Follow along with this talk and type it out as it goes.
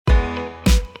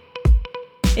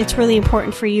it's really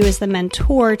important for you as the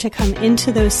mentor to come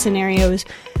into those scenarios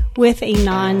with a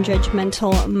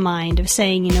non-judgmental mind of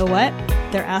saying, you know what,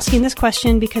 they're asking this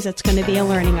question because it's going to be a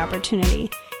learning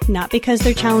opportunity, not because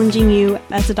they're challenging you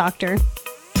as a doctor.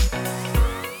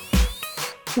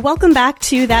 Welcome back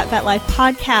to That Vet Life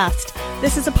podcast.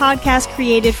 This is a podcast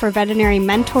created for veterinary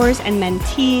mentors and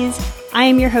mentees. I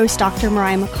am your host, Dr.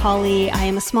 Moriah McCauley. I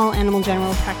am a small animal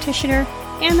general practitioner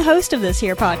and the host of this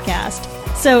here podcast.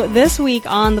 So this week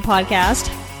on the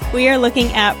podcast, we are looking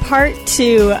at part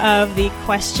 2 of the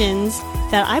questions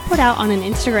that I put out on an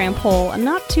Instagram poll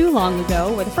not too long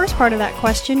ago, where the first part of that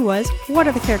question was, what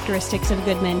are the characteristics of a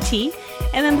good mentee?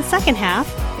 And then the second half,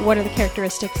 what are the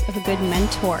characteristics of a good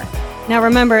mentor? Now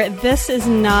remember, this is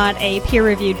not a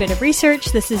peer-reviewed bit of research.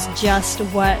 This is just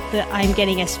what I'm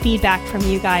getting as feedback from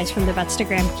you guys from the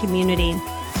Vetstagram community.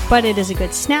 But it is a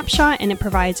good snapshot and it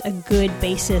provides a good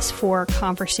basis for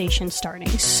conversation starting.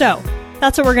 So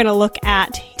that's what we're going to look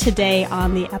at today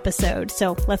on the episode.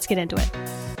 So let's get into it.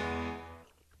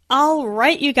 All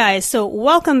right, you guys. So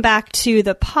welcome back to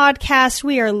the podcast.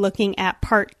 We are looking at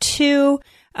part 2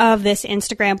 of this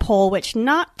Instagram poll, which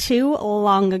not too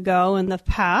long ago in the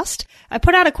past, I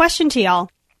put out a question to y'all.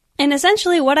 And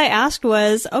essentially what I asked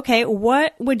was, okay,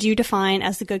 what would you define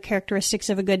as the good characteristics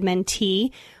of a good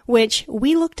mentee? Which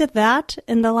we looked at that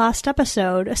in the last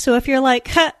episode. So if you're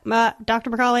like, Dr.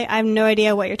 McCauley, I have no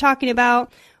idea what you're talking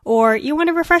about, or you want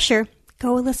a refresher,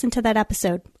 go listen to that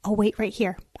episode. I'll wait right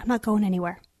here. I'm not going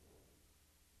anywhere.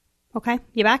 Okay,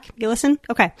 you back? You listen?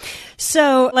 Okay.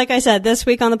 So like I said, this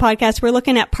week on the podcast, we're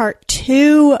looking at part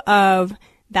 2 of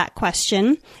that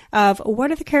question of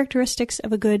what are the characteristics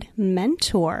of a good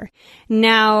mentor?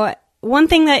 Now, one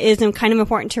thing that is kind of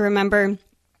important to remember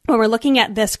when we're looking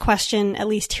at this question, at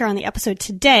least here on the episode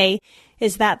today,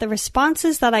 is that the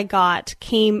responses that I got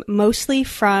came mostly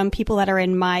from people that are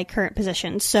in my current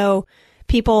position. So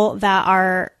people that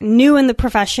are new in the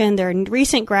profession, they're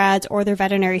recent grads, or they're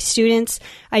veterinary students.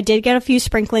 I did get a few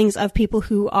sprinklings of people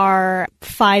who are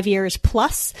 5 years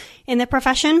plus in the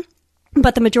profession,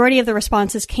 but the majority of the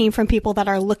responses came from people that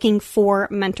are looking for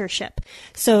mentorship.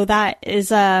 So that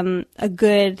is a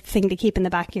good thing to keep in the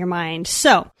back of your mind.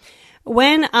 So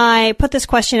when I put this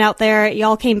question out there,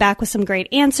 y'all came back with some great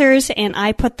answers, and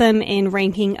I put them in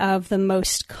ranking of the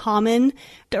most common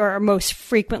or most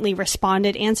frequently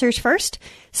responded answers first.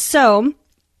 So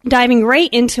diving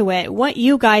right into it, what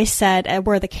you guys said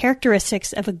were the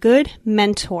characteristics of a good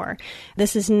mentor.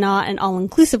 This is not an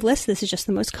all-inclusive list. This is just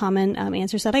the most common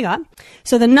answers that I got.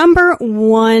 So the number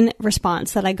one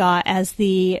response that I got as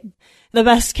the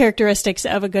best characteristics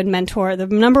of a good mentor, the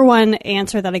number one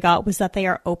answer that I got was that they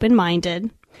are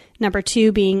open-minded. Number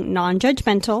 2 being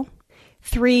non-judgmental.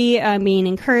 3 being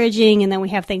encouraging. And then we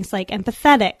have things like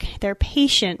empathetic. They're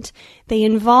patient. They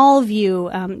involve you,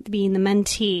 being the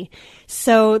mentee.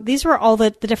 So these were all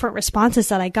the different responses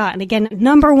that I got. And again,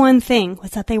 number one thing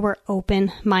was that they were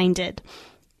open-minded.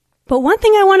 But one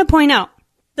thing I want to point out,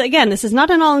 again, this is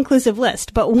not an all-inclusive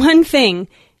list, but one thing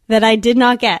that I did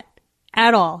not get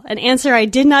at all, an answer I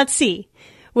did not see,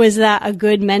 was that a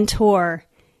good mentor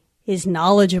is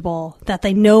knowledgeable, that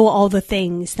they know all the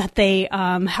things, that they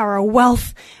are a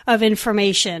wealth of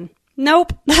information.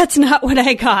 Nope, that's not what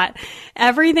I got.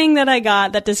 Everything that I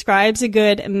got that describes a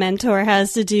good mentor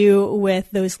has to do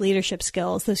with those leadership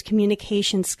skills, those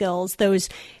communication skills, those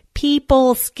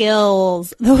people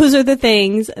skills. Those are the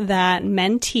things that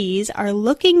mentees are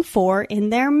looking for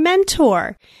in their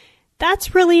mentor.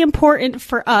 That's really important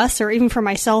for us, or even for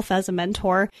myself as a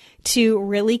mentor, to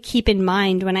really keep in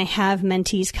mind when I have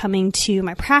mentees coming to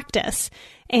my practice.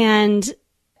 And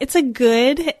it's a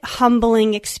good,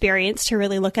 humbling experience to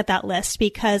really look at that list,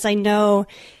 because I know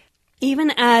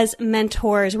even as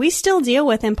mentors, we still deal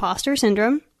with imposter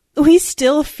syndrome. We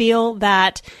still feel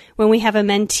that when we have a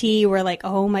mentee, we're like,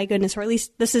 oh my goodness, or at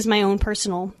least this is my own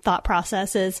personal thought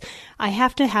process, is I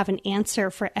have to have an answer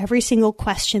for every single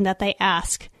question that they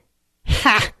ask.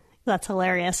 Ha! That's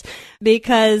hilarious.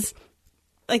 Because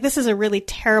this is a really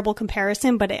terrible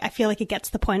comparison, but I feel like it gets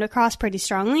the point across pretty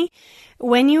strongly.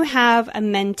 When you have a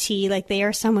mentee, they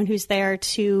are someone who's there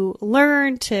to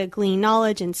learn, to glean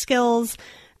knowledge and skills.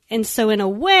 And so in a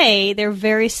way, they're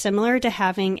very similar to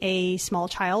having a small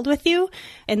child with you,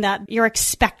 in that you're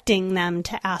expecting them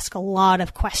to ask a lot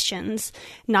of questions,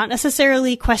 not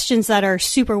necessarily questions that are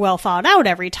super well thought out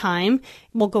every time.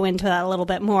 We'll go into that a little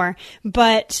bit more,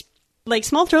 but Like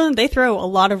small children, they throw a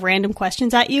lot of random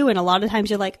questions at you. And a lot of times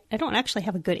you're like, I don't actually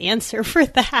have a good answer for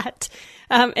that.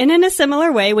 And in a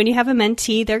similar way, when you have a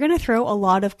mentee, they're going to throw a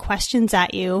lot of questions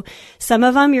at you. Some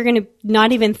of them you're going to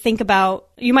not even think about.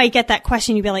 You might get that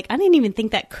question. You'd be like, I didn't even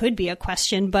think that could be a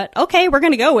question, but okay, we're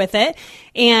going to go with it.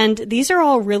 And these are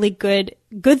all really good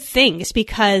things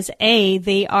because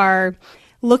they are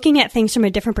looking at things from a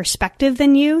different perspective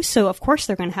than you. So of course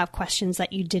they're going to have questions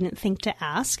that you didn't think to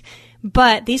ask.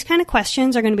 But these kind of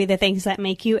questions are going to be the things that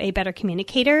make you a better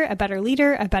communicator, a better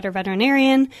leader, a better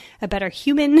veterinarian, a better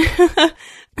human.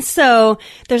 So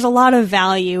there's a lot of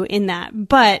value in that.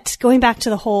 But going back to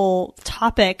the whole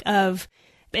topic of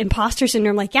imposter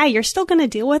syndrome, like, yeah, you're still going to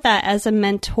deal with that as a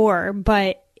mentor,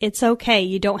 but it's okay.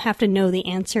 You don't have to know the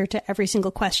answer to every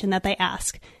single question that they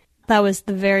ask. That was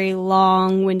the very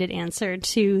long-winded answer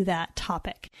to that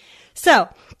topic. So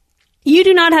you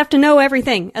do not have to know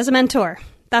everything as a mentor.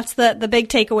 That's the big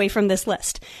takeaway from this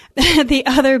list. The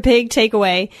other big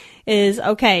takeaway is,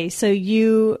 okay, so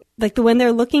you, like when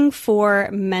they're looking for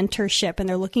mentorship and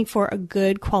they're looking for a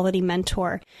good quality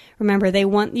mentor, remember, they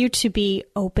want you to be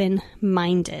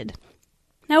open-minded.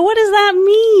 Now, what does that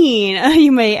mean?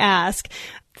 You may ask.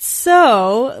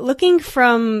 So, looking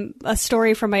from a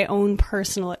story from my own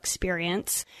personal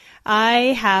experience,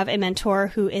 I have a mentor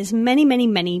who is many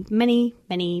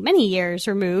years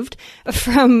removed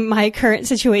from my current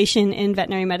situation in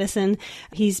veterinary medicine.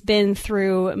 He's been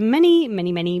through many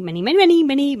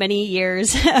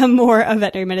years more of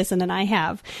veterinary medicine than I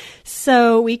have.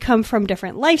 So we come from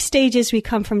different life stages. We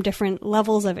come from different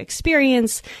levels of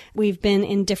experience. We've been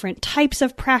in different types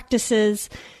of practices.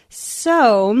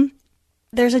 So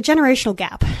there's a generational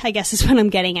gap, I guess is what I'm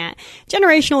getting at.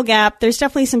 Generational gap, there's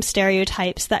definitely some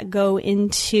stereotypes that go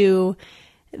into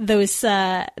those,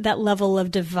 that level of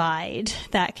divide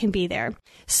that can be there.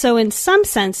 So in some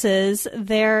senses,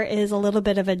 there is a little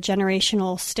bit of a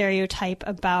generational stereotype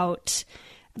about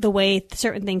the way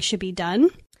certain things should be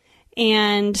done.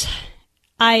 And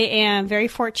I am very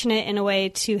fortunate in a way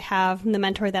to have the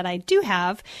mentor that I do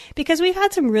have because we've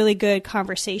had some really good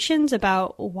conversations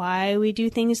about why we do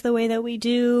things the way that we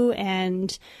do.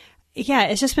 And yeah,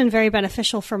 it's just been very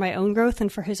beneficial for my own growth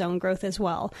and for his own growth as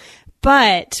well.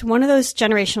 But one of those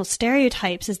generational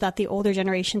stereotypes is that the older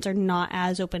generations are not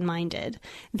as open-minded,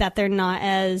 that they're not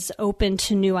as open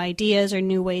to new ideas or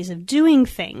new ways of doing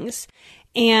things.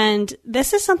 And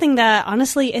this is something that,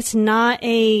 honestly, it's not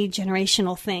a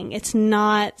generational thing. It's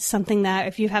not something that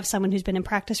if you have someone who's been in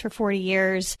practice for 40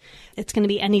 years, it's going to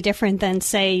be any different than,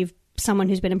 say, someone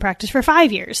who's been in practice for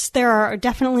 5 years. There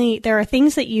are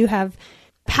things that you have,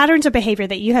 patterns of behavior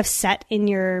that you have set in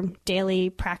your daily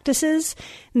practices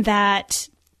that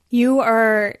you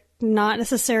are not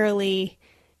necessarily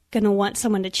going to want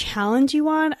someone to challenge you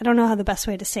on. I don't know how the best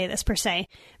way to say this per se,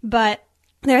 but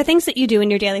there are things that you do in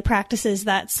your daily practices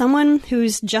that someone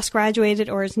who's just graduated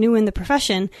or is new in the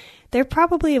profession, they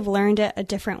probably have learned it a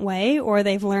different way, or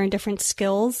they've learned different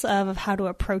skills of how to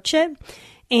approach it.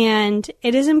 And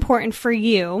it is important for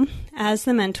you as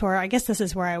the mentor. I guess this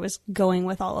is where I was going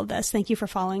with all of this. Thank you for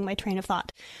following my train of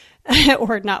thought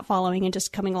or not following and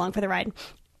just coming along for the ride.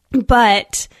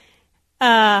 But,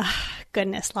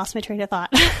 goodness, lost my train of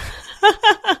thought.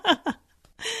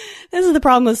 This is the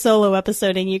problem with solo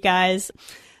episoding, you guys.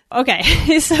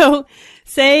 Okay, so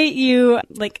say you,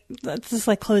 that's just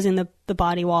like closing the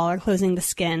body wall or closing the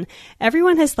skin.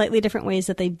 Everyone has slightly different ways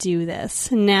that they do this.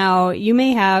 Now, you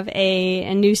may have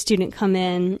a new student come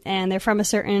in and they're from a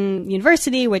certain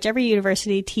university, which every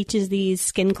university teaches these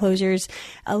skin closures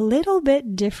a little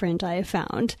bit different, I have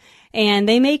found. And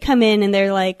they may come in and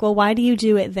they're like, well, why do you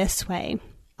do it this way?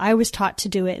 I was taught to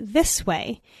do it this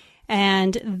way.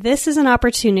 And this is an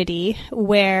opportunity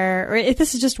where, or if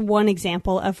this is just one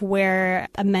example of where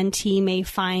a mentee may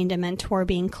find a mentor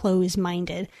being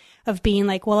closed-minded, of being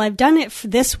like, well, I've done it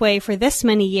this way for this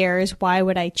many years. Why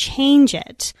would I change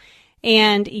it?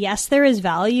 And yes, there is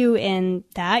value in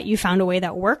that. You found a way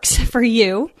that works for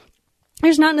you.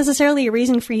 There's not necessarily a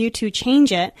reason for you to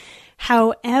change it.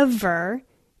 However,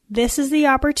 this is the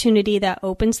opportunity that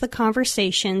opens the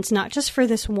conversations, not just for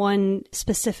this one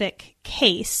specific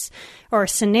case or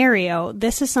scenario.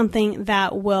 This is something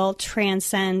that will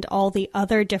transcend all the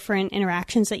other different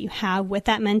interactions that you have with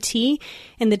that mentee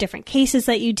and the different cases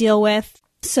that you deal with.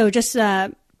 So just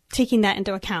taking that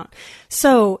into account.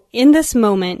 So in this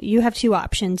moment, you have two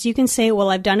options. You can say, well,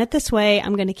 I've done it this way.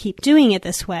 I'm going to keep doing it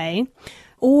this way.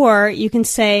 Or you can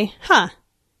say,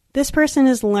 this person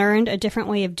has learned a different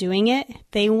way of doing it.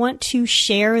 They want to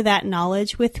share that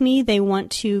knowledge with me. They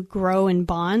want to grow and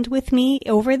bond with me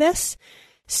over this.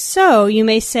 So you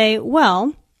may say,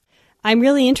 well, I'm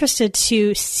really interested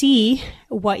to see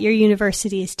what your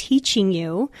university is teaching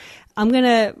you.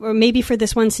 Or maybe for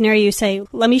this one scenario, you say,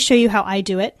 let me show you how I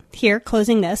do it here,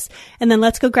 closing this, and then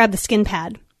let's go grab the skin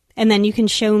pad. And then you can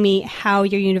show me how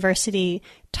your university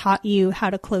taught you how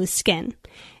to close skin.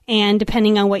 And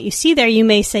depending on what you see there, you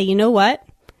may say, you know what?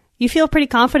 You feel pretty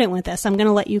confident with this. I'm going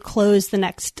to let you close the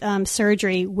next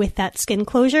surgery with that skin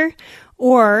closure.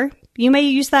 Or you may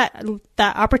use that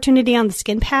opportunity on the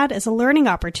skin pad as a learning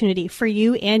opportunity for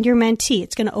you and your mentee.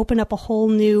 It's going to open up a whole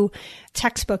new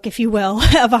textbook, if you will,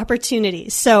 of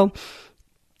opportunities. So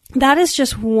that is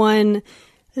just one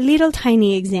little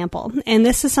tiny example. And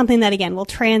this is something that, again, will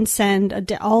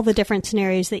transcend all the different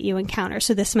scenarios that you encounter.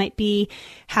 So this might be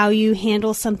how you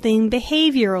handle something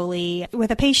behaviorally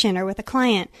with a patient or with a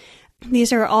client.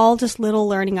 These are all just little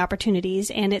learning opportunities.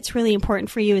 And it's really important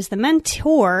for you as the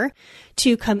mentor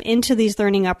to come into these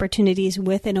learning opportunities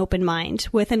with an open mind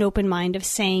of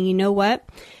saying, you know what?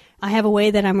 I have a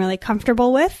way that I'm really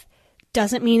comfortable with.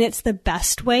 Doesn't mean it's the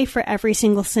best way for every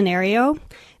single scenario.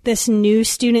 This new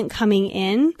student coming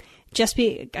in, just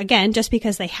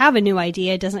because they have a new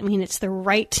idea doesn't mean it's the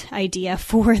right idea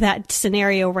for that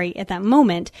scenario right at that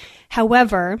moment.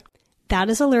 However, that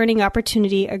is a learning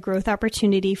opportunity, a growth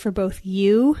opportunity for both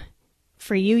you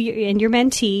and your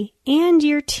mentee and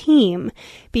your team,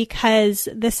 because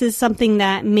this is something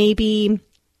that maybe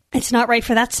it's not right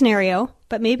for that scenario,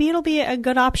 but maybe it'll be a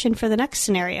good option for the next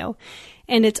scenario.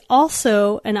 And it's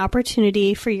also an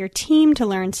opportunity for your team to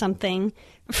learn something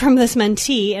from this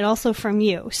mentee and also from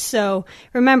you. So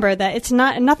remember that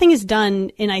nothing is done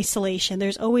in isolation.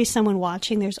 There's always someone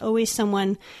watching. There's always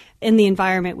someone in the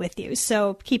environment with you.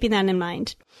 So keeping that in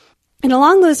mind. And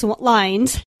along those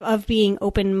lines of being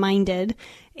open-minded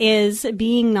is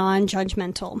being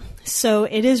non-judgmental. So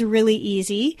it is really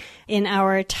easy in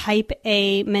our type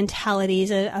A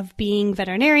mentalities of being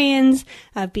veterinarians,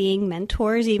 of being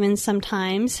mentors, even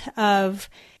sometimes, of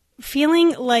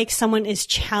feeling like someone is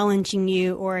challenging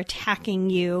you or attacking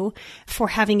you for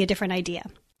having a different idea.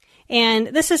 And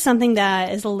this is something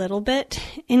that is a little bit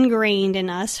ingrained in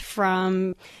us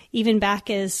from even back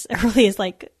as early as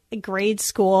like grade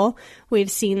school.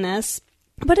 We've seen this.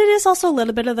 But it is also a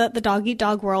little bit of the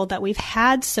dog-eat-dog world that we've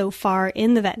had so far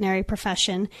in the veterinary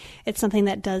profession. It's something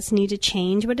that does need to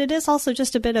change, but it is also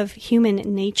just a bit of human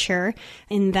nature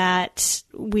in that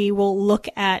we will look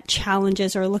at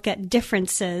challenges or look at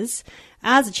differences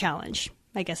as a challenge.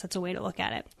 I guess that's a way to look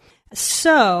at it.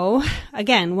 So,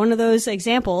 again, one of those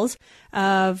examples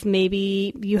of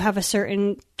maybe you have a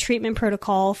certain treatment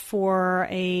protocol for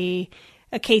a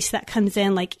case that comes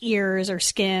in like ears or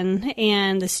skin,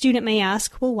 and the student may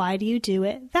ask, well, why do you do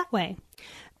it that way?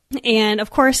 And of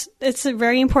course, it's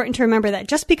very important to remember that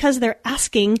just because they're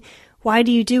asking, why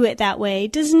do you do it that way,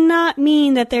 does not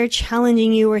mean that they're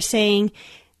challenging you or saying,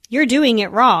 you're doing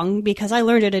it wrong because I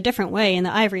learned it a different way in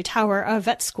the ivory tower of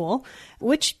vet school,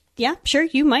 which, yeah, sure,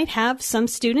 you might have some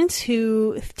students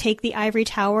who take the ivory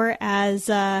tower as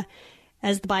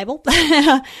the Bible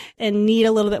and need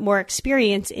a little bit more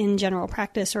experience in general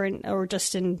practice or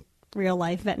just in real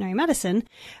life veterinary medicine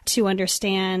to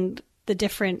understand the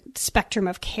different spectrum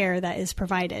of care that is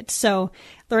provided. So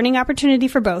learning opportunity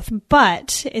for both,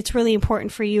 but it's really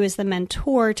important for you as the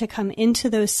mentor to come into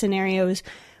those scenarios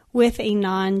with a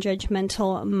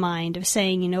non-judgmental mind of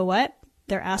saying, you know what?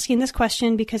 They're asking this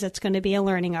question because it's going to be a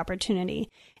learning opportunity,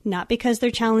 not because they're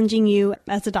challenging you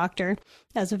as a doctor,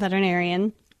 as a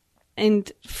veterinarian.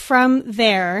 And from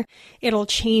there, it'll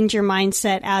change your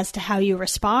mindset as to how you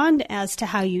respond, as to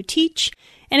how you teach.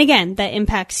 And again, that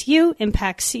impacts you,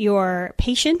 impacts your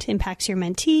patient, impacts your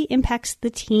mentee, impacts the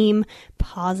team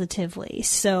positively.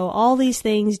 So all these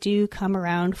things do come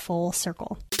around full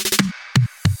circle.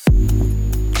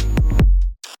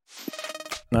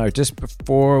 Now, just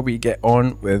before we get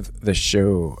on with the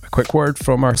show, a quick word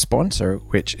from our sponsor,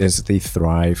 which is the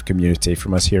Thrive community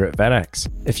from us here at VetX.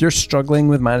 If you're struggling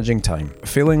with managing time,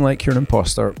 feeling like you're an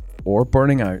imposter, or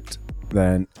burning out,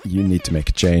 then you need to make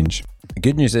a change. The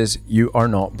good news is you are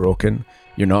not broken.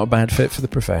 You're not a bad fit for the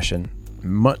profession.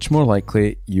 Much more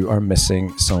likely, you are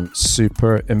missing some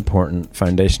super important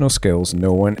foundational skills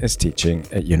no one is teaching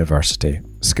at university.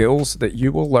 Skills that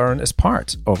you will learn as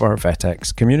part of our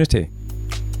VetX community.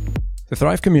 The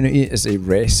Thrive community is a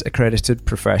RACE-accredited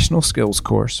professional skills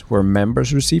course where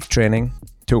members receive training,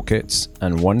 toolkits,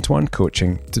 and one-to-one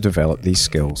coaching to develop these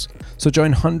skills. So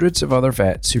join hundreds of other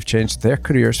vets who've changed their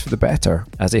careers for the better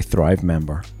as a Thrive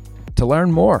member. To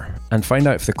learn more and find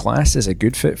out if the class is a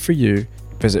good fit for you,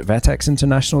 visit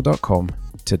vetexinternational.com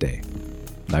today.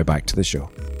 Now back to the show.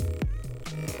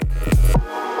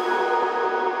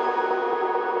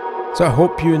 So I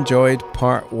hope you enjoyed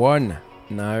part 1.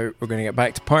 Now we're going to get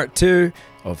back to part 2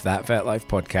 of That Vet Life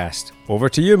podcast. Over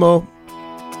to you, Mo.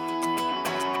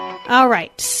 All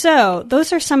right. So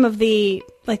those are some of the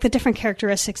different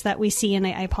characteristics that we see. And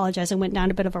I apologize. I went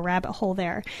down a bit of a rabbit hole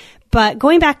there. But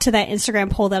going back to that Instagram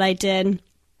poll that I did,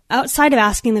 outside of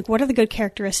asking, what are the good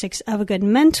characteristics of a good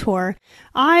mentor,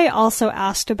 I also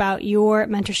asked about your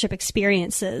mentorship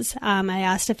experiences. I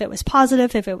asked if it was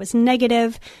positive, if it was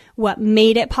negative, what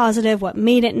made it positive, what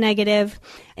made it negative.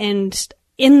 And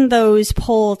in those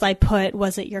polls I put,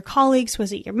 was it your colleagues?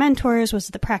 Was it your mentors? Was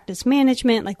it the practice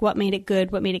management? What made it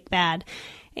good? What made it bad?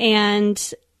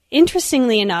 And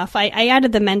interestingly enough, I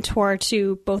added the mentor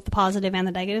to both the positive and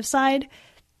the negative side.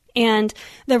 And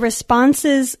the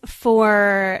responses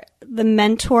for the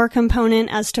mentor component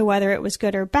as to whether it was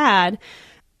good or bad,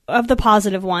 of the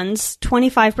positive ones,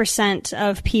 25%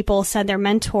 of people said their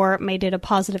mentor made it a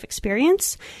positive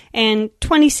experience, and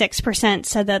 26%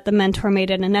 said that the mentor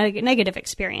made it a negative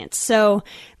experience. So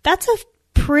that's a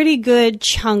pretty good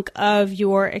chunk of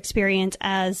your experience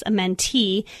as a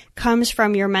mentee comes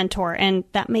from your mentor, and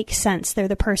that makes sense. They're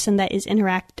the person that is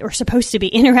supposed to be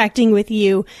interacting with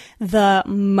you the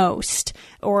most,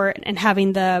 and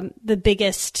having the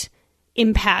biggest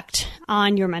impact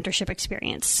on your mentorship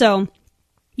experience. So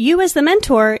you as the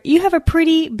mentor, you have a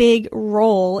pretty big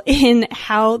role in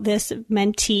how this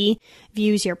mentee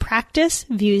views your practice,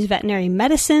 views veterinary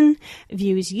medicine,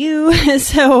 views you.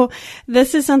 So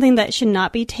this is something that should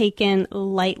not be taken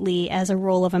lightly as a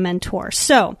role of a mentor.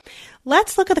 So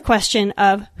let's look at the question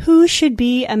of who should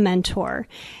be a mentor.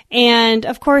 And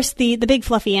of course, the big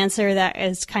fluffy answer that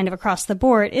is kind of across the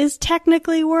board is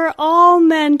technically we're all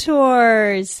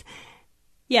mentors.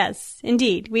 Yes,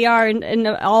 indeed. We are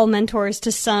all mentors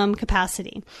to some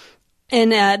capacity.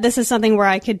 And this is something where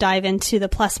I could dive into the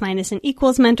plus, minus, and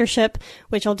equals mentorship,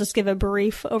 which I'll just give a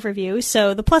brief overview.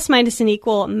 So the plus, minus, and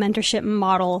equal mentorship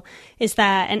model is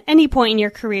that at any point in your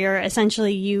career,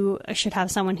 essentially you should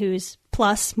have someone who's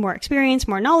plus, more experienced,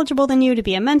 more knowledgeable than you to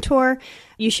be a mentor.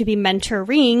 You should be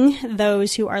mentoring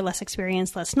those who are less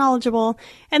experienced, less knowledgeable.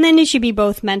 And then you should be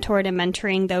both mentored and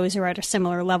mentoring those who are at a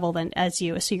similar level as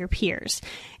you, so your peers.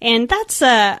 And that's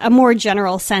a more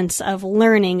general sense of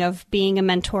learning, of being a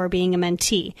mentor, being a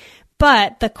mentee.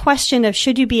 But the question of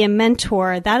should you be a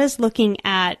mentor, that is looking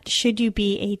at should you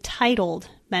be a titled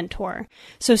mentor.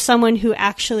 So someone who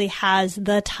actually has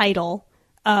the title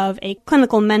of a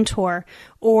clinical mentor,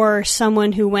 or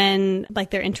someone who, when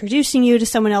they're introducing you to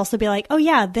someone else, they'll be like, oh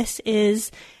yeah, this is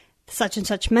such and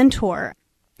such mentor.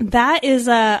 That is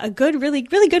a good, really,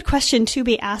 really good question to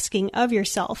be asking of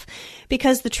yourself,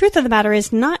 because the truth of the matter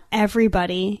is not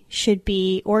everybody should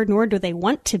be, or nor do they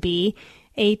want to be,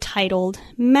 a titled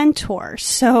mentor.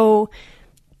 So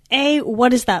what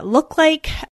does that look like?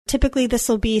 Typically, this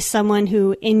will be someone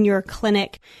who in your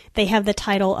clinic, they have the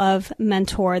title of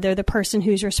mentor. They're the person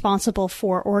who's responsible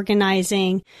for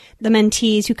organizing the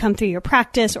mentees who come through your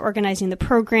practice, organizing the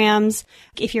programs.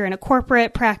 If you're in a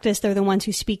corporate practice, they're the ones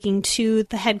who's speaking to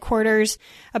the headquarters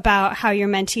about how your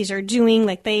mentees are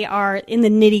doing. They are in the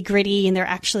nitty gritty and they're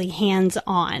actually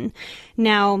hands-on.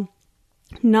 Now,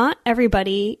 not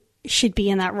everybody should be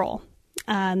in that role.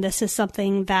 This is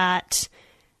something that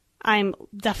I'm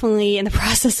definitely in the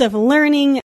process of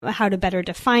learning how to better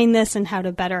define this and how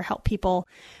to better help people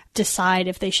decide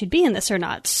if they should be in this or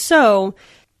not. So,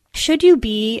 should you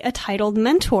be a titled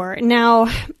mentor?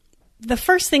 Now, the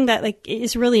first thing that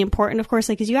is really important, of course,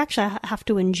 is you actually have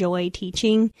to enjoy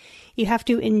teaching. You have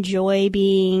to enjoy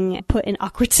being put in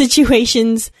awkward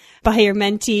situations by your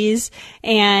mentees,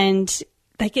 and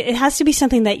it has to be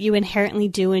something that you inherently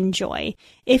do enjoy.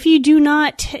 If you do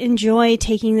not enjoy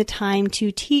taking the time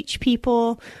to teach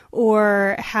people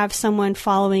or have someone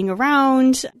following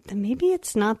around, then maybe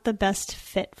it's not the best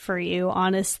fit for you,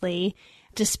 honestly.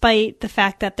 Despite the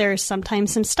fact that there's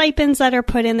sometimes some stipends that are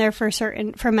put in there for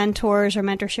mentors or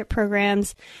mentorship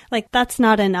programs, that's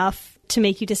not enough to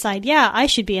make you decide, yeah, I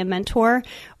should be a mentor.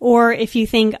 Or if you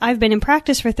think I've been in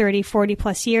practice for 30, 40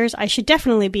 plus years, I should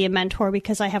definitely be a mentor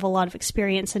because I have a lot of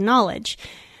experience and knowledge.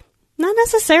 Not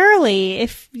necessarily.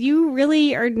 If you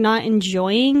really are not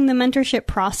enjoying the mentorship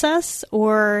process,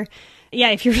 or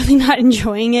if you're really not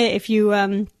enjoying it, if you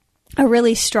are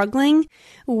really struggling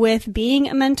with being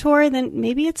a mentor, then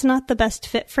maybe it's not the best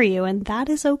fit for you. And that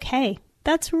is okay.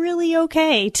 That's really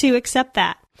okay to accept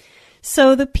that.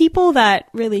 So the people that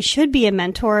really should be a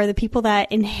mentor are the people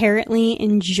that inherently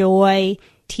enjoy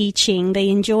teaching. They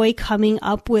enjoy coming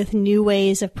up with new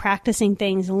ways of practicing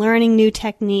things, learning new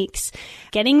techniques,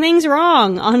 getting things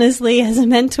wrong, honestly, as a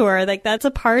mentor. That's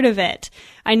a part of it.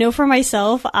 I know for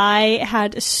myself, I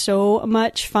had so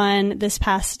much fun this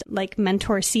past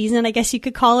mentor season, I guess you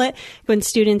could call it, when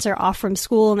students are off from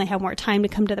school and they have more time to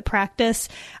come to the practice.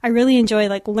 I really enjoy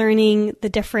learning the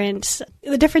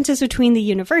differences between the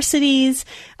universities.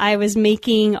 I was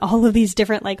making all of these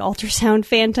different ultrasound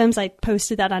phantoms. I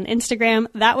posted that on Instagram.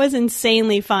 That was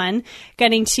insanely fun,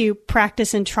 getting to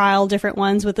practice and trial different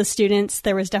ones with the students.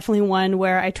 There was definitely one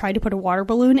where I tried to put a water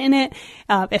balloon in it.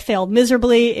 It failed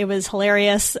miserably. It was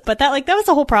hilarious. But that was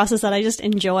the whole process that I just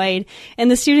enjoyed. And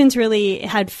the students really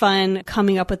had fun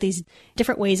coming up with these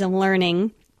different ways of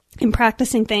learning and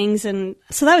practicing things. And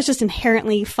so that was just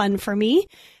inherently fun for me.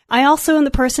 I also am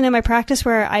the person in my practice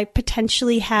where I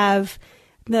potentially have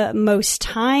the most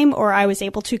time, or I was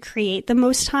able to create the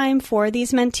most time for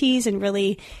these mentees and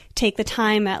really take the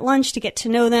time at lunch to get to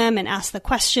know them and ask the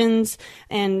questions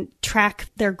and track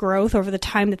their growth over the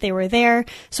time that they were there.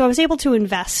 So I was able to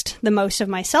invest the most of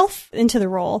myself into the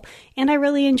role, and I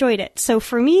really enjoyed it. So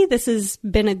for me, this has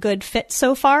been a good fit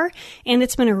so far, and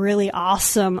it's been a really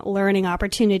awesome learning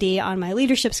opportunity on my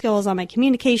leadership skills, on my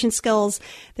communication skills.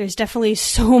 There's definitely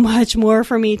so much more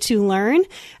for me to learn.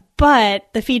 But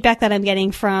the feedback that I'm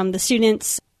getting from the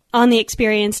students on the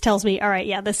experience tells me, all right,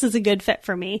 yeah, this is a good fit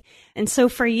for me. And so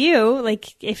for you,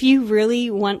 if you really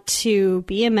want to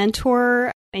be a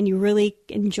mentor and you really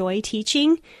enjoy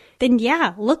teaching, then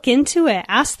yeah, look into it.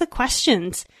 Ask the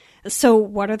questions. So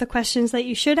what are the questions that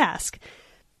you should ask?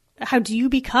 How do you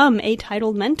become a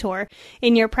titled mentor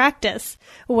in your practice?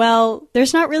 Well,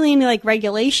 there's not really any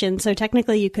regulation, so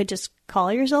technically you could just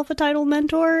call yourself a titled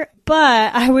mentor,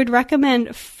 but I would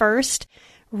recommend first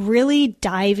really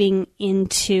diving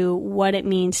into what it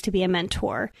means to be a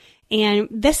mentor. And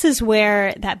this is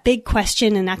where that big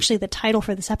question, and actually the title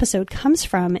for this episode comes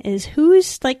from, is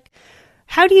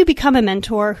how do you become a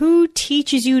mentor? Who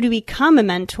teaches you to become a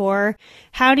mentor?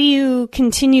 How do you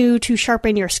continue to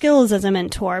sharpen your skills as a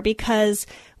mentor? Because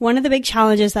one of the big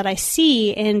challenges that I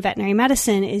see in veterinary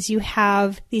medicine is you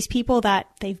have these people that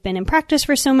they've been in practice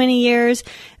for so many years.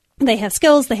 They have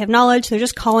skills, they have knowledge, they're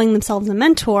just calling themselves a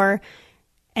mentor,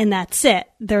 and that's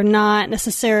it. They're not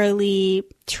necessarily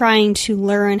trying to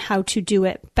learn how to do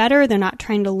it better. They're not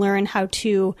trying to learn how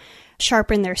to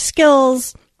sharpen their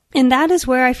skills. And that is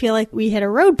where I feel like we hit a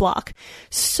roadblock.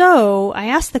 So I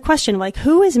asked the question,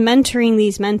 who is mentoring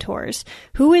these mentors?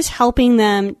 Who is helping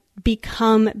them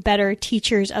become better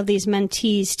teachers of these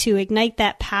mentees to ignite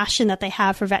that passion that they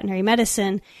have for veterinary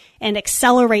medicine and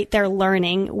accelerate their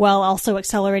learning while also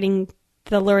accelerating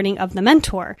the learning of the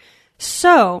mentor?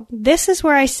 So this is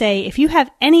where I say, if you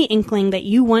have any inkling that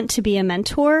you want to be a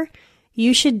mentor,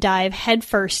 you should dive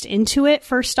headfirst into it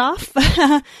first off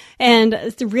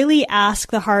and really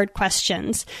ask the hard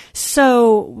questions.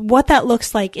 So what that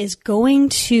looks like is going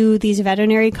to these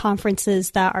veterinary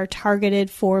conferences that are targeted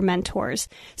for mentors.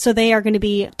 So they are going to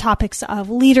be topics of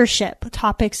leadership,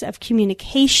 topics of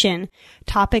communication,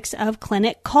 topics of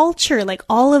clinic culture,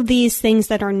 all of these things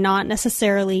that are not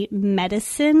necessarily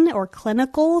medicine or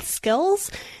clinical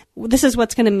skills. This is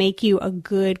what's going to make you a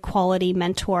good quality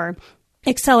mentor.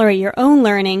 Accelerate your own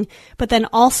learning, but then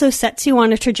also sets you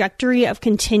on a trajectory of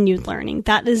continued learning.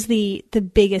 That is the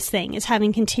biggest thing, is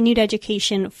having continued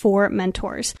education for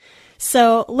mentors.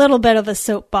 So a little bit of a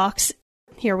soapbox,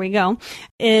 here we go,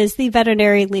 is the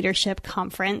Veterinary Leadership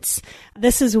Conference.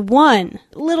 This is one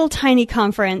little tiny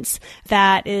conference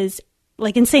that is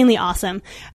insanely awesome.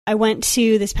 I went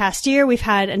to this past year. We've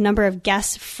had a number of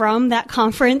guests from that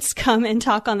conference come and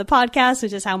talk on the podcast,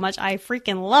 which is how much I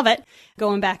freaking love it.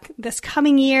 Going back this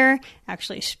coming year,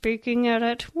 actually speaking at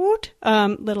it,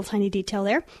 little tiny detail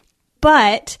there.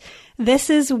 But this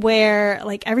is where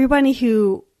everybody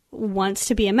who wants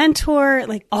to be a mentor,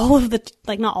 all of the,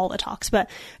 not all the talks, but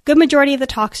good majority of the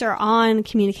talks are on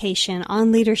communication,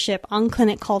 on leadership, on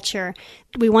clinic culture.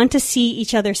 We want to see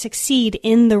each other succeed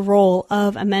in the role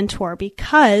of a mentor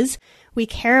because we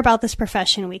care about this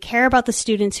profession. We care about the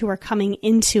students who are coming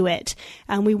into it.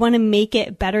 And we want to make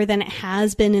it better than it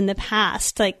has been in the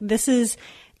past. This is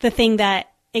the thing that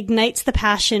ignites the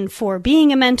passion for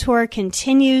being a mentor,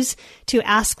 continues to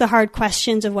ask the hard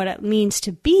questions of what it means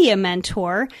to be a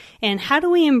mentor, and how do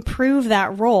we improve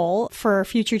that role for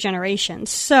future generations.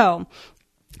 So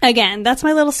again, that's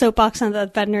my little soapbox on the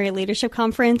Veterinary Leadership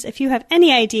Conference. If you have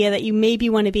any idea that you maybe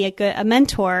want to be a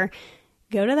mentor,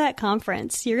 go to that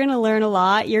conference. You're going to learn a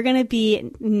lot. You're going to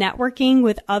be networking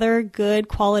with other good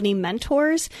quality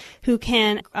mentors who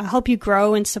can help you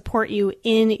grow and support you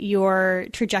in your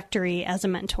trajectory as a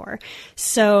mentor.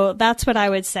 So that's what I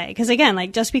would say. Because again,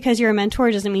 like just because you're a mentor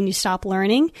doesn't mean you stop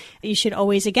learning. You should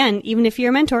always, again, even if you're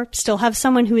a mentor, still have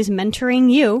someone who is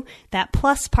mentoring you. That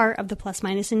plus part of the plus,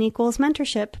 minus, and equals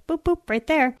mentorship. Boop, boop, right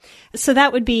there. So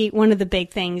that would be one of the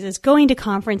big things is going to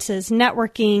conferences,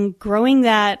 networking, growing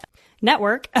that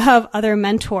network of other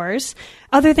mentors.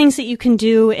 Other things that you can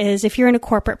do is if you're in a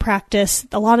corporate practice,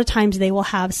 a lot of times they will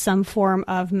have some form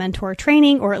of mentor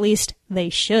training, or at least they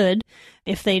should.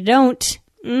 If they don't,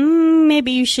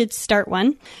 maybe you should start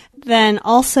one. Then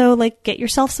also like get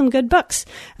yourself some good books.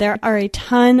 There are a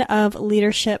ton of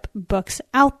leadership books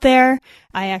out there.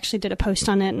 I actually did a post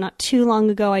on it not too long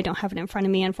ago. I don't have it in front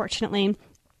of me, unfortunately,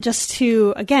 just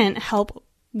to, again, help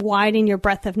widen your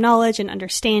breadth of knowledge and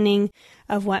understanding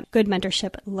of what good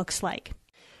mentorship looks like.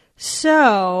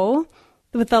 So,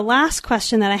 with the last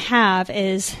question that I have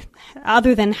is,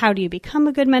 other than how do you become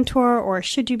a good mentor or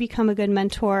should you become a good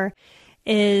mentor,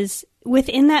 is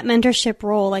within that mentorship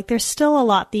role, like there's still a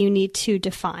lot that you need to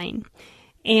define.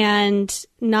 And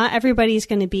not everybody's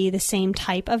going to be the same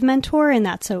type of mentor, and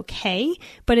that's okay.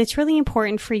 But it's really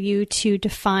important for you to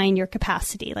define your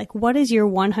capacity. Like, what is your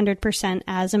 100%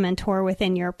 as a mentor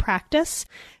within your practice?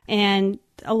 And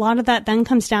a lot of that then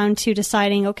comes down to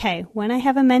deciding, okay, when I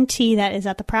have a mentee that is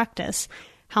at the practice,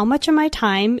 how much of my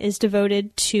time is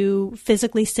devoted to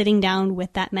physically sitting down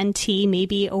with that mentee,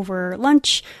 maybe over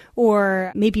lunch,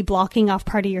 or maybe blocking off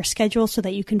part of your schedule so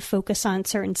that you can focus on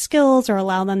certain skills or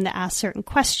allow them to ask certain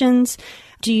questions?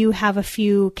 Do you have a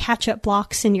few catch-up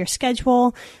blocks in your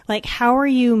schedule? Like, how are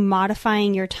you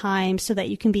modifying your time so that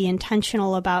you can be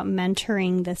intentional about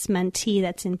mentoring this mentee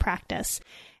that's in practice?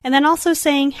 And then also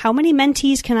saying, how many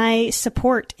mentees can I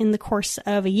support in the course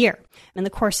of a year, in the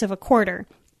course of a quarter?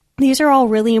 These are all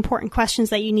really important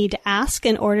questions that you need to ask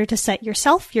in order to set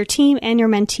yourself, your team, and your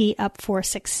mentee up for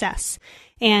success.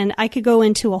 And I could go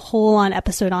into a whole-on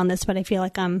episode on this, but I feel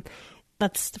like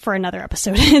that's for another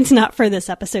episode. It's not for this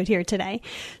episode here today.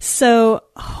 So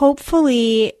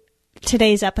hopefully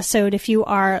today's episode, if you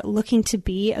are looking to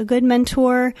be a good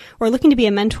mentor or looking to be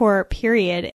a mentor,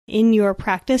 period, in your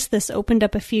practice, this opened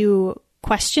up a few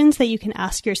questions that you can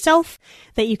ask yourself,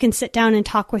 that you can sit down and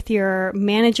talk with your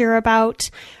manager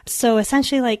about. So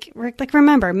essentially, like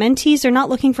remember, mentees are not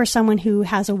looking for someone who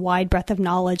has a wide breadth of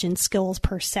knowledge and skills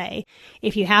per se.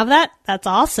 If you have that, that's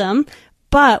awesome.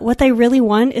 But what they really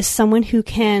want is someone who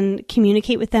can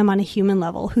communicate with them on a human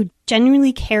level, who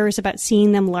genuinely cares about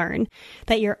seeing them learn,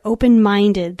 that you're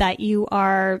open-minded, that you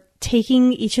are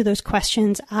taking each of those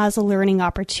questions as a learning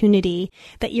opportunity,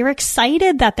 that you're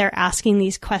excited that they're asking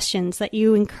these questions, that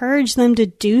you encourage them to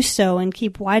do so and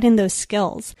keep widening those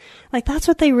skills. Like, that's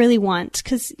what they really want,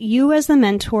 because you as the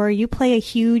mentor, you play a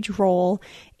huge role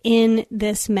in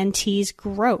this mentee's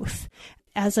growth.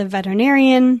 As a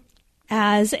veterinarian,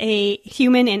 as a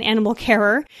human and animal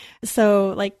carer.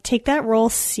 So like, take that role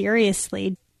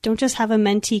seriously. Don't just have a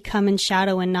mentee come and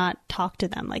shadow and not talk to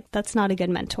them. Like, that's not a good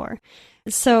mentor.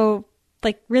 So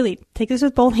like, really take this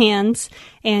with both hands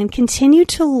and continue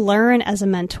to learn as a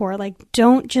mentor. Like,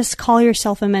 don't just call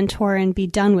yourself a mentor and be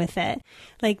done with it.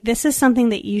 Like, this is something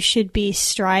that you should be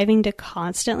striving to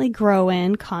constantly grow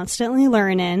in, constantly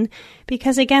learn in,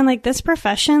 because again, like, this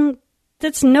profession,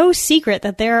 it's no secret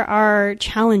that there are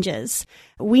challenges.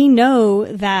 We know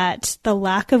that the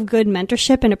lack of good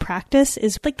mentorship in a practice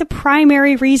is like the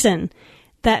primary reason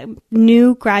that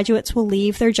new graduates will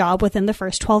leave their job within the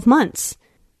first 12 months.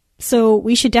 So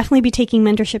we should definitely be taking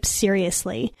mentorship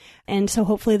seriously. And so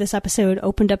hopefully this episode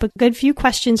opened up a good few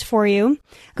questions for you.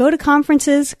 Go to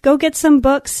conferences, go get some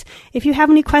books. If you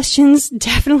have any questions,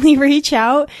 definitely reach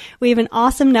out. We have an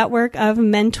awesome network of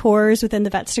mentors within the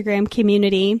Vetstagram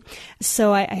community.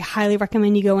 So I highly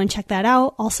recommend you go and check that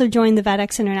out. Also join the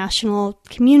VetX International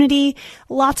community.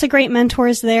 Lots of great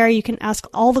mentors there. You can ask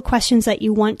all the questions that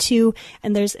you want to,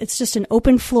 and it's just an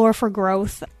open floor for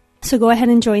growth. So go ahead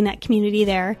and join that community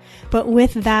there. But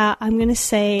with that, I'm going to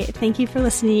say thank you for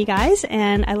listening, you guys,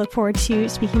 and I look forward to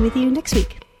speaking with you next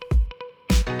week.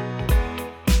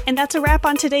 And that's a wrap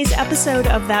on today's episode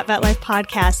of That Vet Life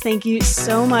Podcast. Thank you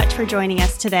so much for joining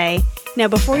us today. Now,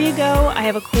 before you go, I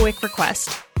have a quick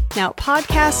request. Now,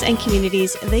 podcasts and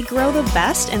communities, they grow the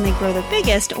best and they grow the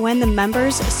biggest when the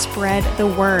members spread the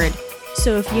word.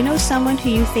 So if you know someone who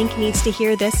you think needs to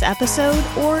hear this episode,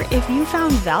 or if you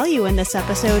found value in this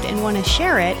episode and want to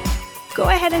share it, go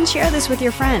ahead and share this with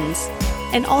your friends.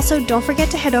 And also, don't forget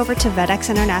to head over to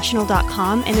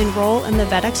vetxinternational.com and enroll in the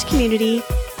VetX community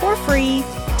for free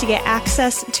to get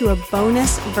access to a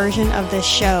bonus version of this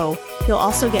show. You'll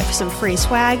also get some free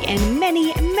swag and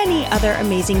many, many other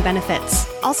amazing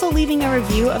benefits. Also, leaving a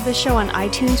review of the show on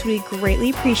iTunes would be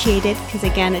greatly appreciated because,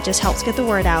 again, it just helps get the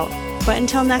word out. But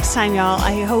until next time, y'all,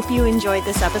 I hope you enjoyed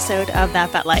this episode of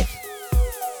That Vet Life.